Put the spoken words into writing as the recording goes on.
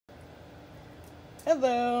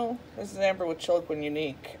Hello, this is Amber with Chiliquin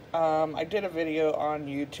Unique. I did a video on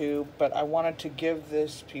YouTube, but I wanted to give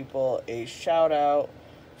this people a shout out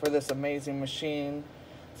for this amazing machine.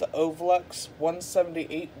 The OVLUX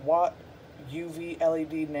 178 watt UV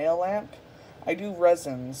LED nail lamp. I do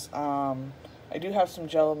resins. I do have some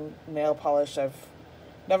gel nail polish I've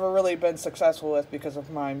never really been successful with because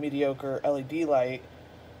of my mediocre LED light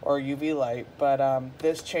or UV light, but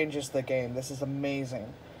this changes the game. This is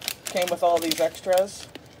amazing. Came with all these extras,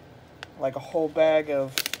 like a whole bag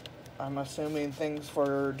of, I'm assuming, things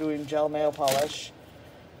for doing gel nail polish,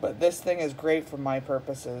 but this thing is great for my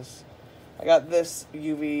purposes. I got this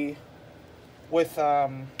UV with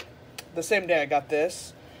the same day I got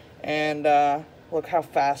this, and look how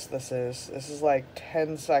fast this is. This is like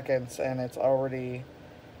 10 seconds and it's already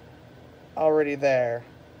there,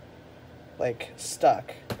 like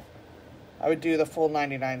stuck. I would do the full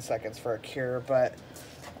 99 seconds for a cure, but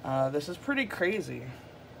this is pretty crazy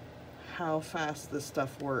how fast this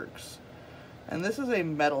stuff works. And this is a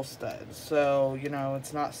metal stud, so, you know,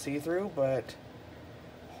 it's not see-through, but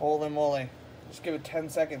holy moly. Just give it 10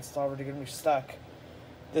 seconds, it's already going to be stuck.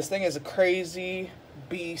 This thing is a crazy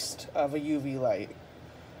beast of a UV light.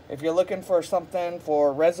 If you're looking for something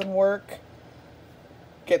for resin work,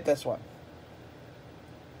 get this one.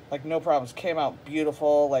 Like, no problems. Came out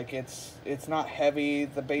beautiful. Like, it's not heavy.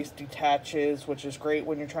 The base detaches, which is great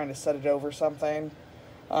when you're trying to set it over something.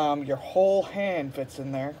 Your whole hand fits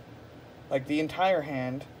in there. Like, the entire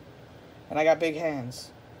hand. And I got big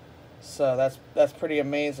hands. So, that's pretty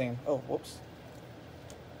amazing. Oh, whoops.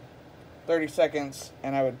 30 seconds,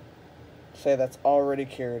 and I would say that's already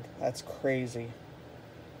cured. That's crazy.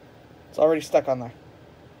 It's already stuck on there.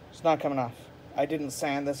 It's not coming off. I didn't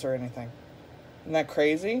sand this or anything. Isn't that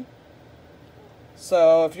crazy?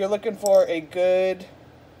 So if you're looking for a good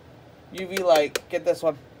UV light, get this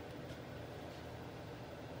one.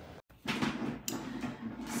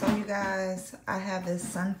 So you guys, I have this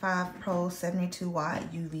Sun 5 Pro 72 watt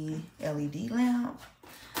UV LED lamp.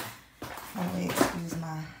 Oh, excuse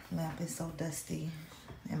my lamp, is so dusty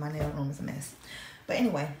and my nail room is a mess. But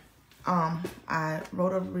anyway, I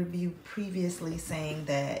wrote a review previously saying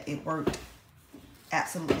that it worked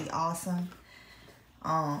absolutely awesome.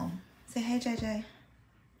 Say hey, JJ.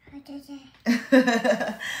 Hi,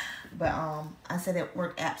 JJ. But I said it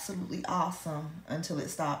worked absolutely awesome until it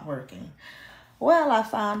stopped working. Well, I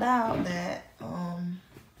found out that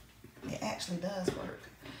it actually does work.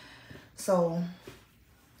 So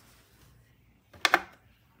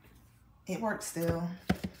it works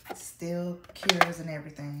still cures and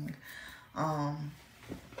everything.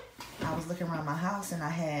 I was looking around my house and I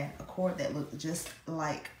had a cord that looked just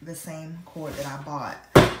like the same cord that I bought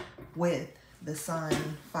with the Sun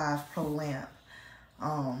 5 Pro lamp.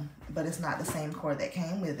 But it's not the same cord that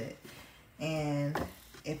came with it. And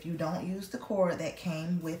if you don't use the cord that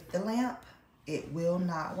came with the lamp, it will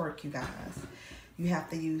not work, you guys. You have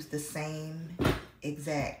to use the same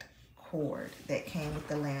exact cord that came with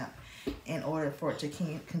the lamp in order for it to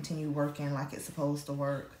continue working like it's supposed to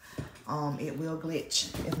work. It will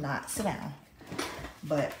glitch if not. Sit down.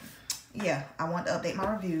 But yeah, I want to update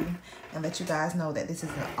my review and let you guys know that this is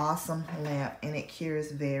an awesome lamp and it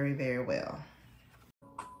cures very, very well.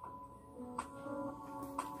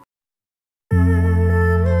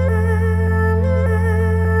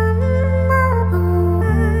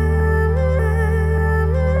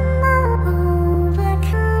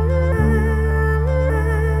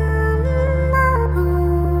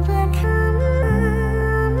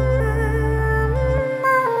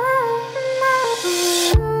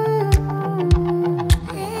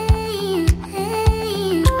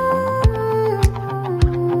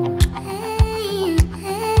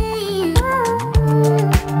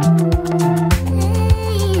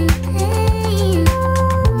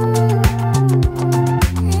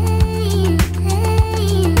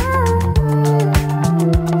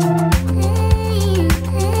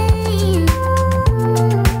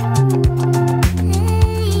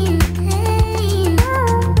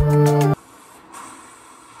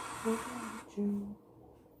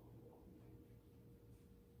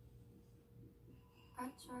 I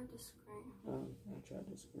tried to scream. Oh, I tried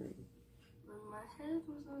to scream. But my head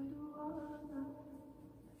was underwater.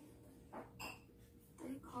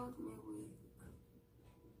 They called me weak.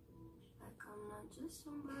 Like I'm not just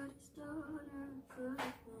somebody's daughter. Could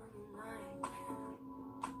have been a nightmare.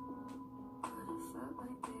 But it felt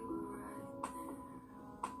like they were right there.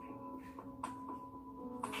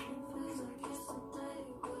 And it feels like yesterday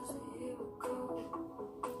was a year ago.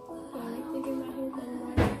 But I like to get my hair done.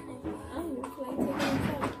 I don't even feel like taking my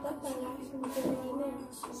time. That's why I actually doing it right now.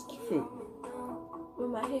 It's cute. With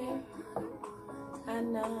my hair. I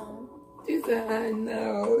know. She said, I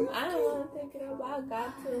know. I don't want to take it up, but I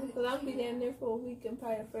got to. Because I'll be down there for a week and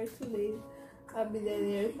probably the first 2 days. I'll be down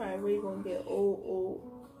there. It's probably really going to get old.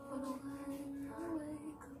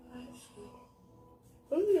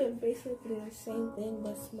 We're doing basically the same thing,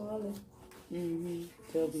 but smaller. Mm-hmm.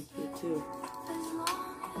 They'll be good too.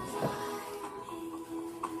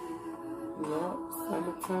 Yep,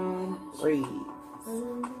 summertime breeze.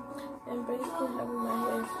 And basically having my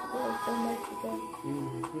hair still so much together.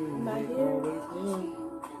 My hair was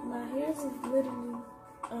literally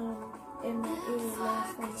in my ear last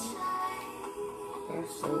summer.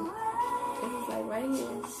 That's so. It was like right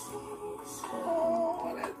here.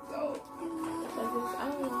 Oh, that's so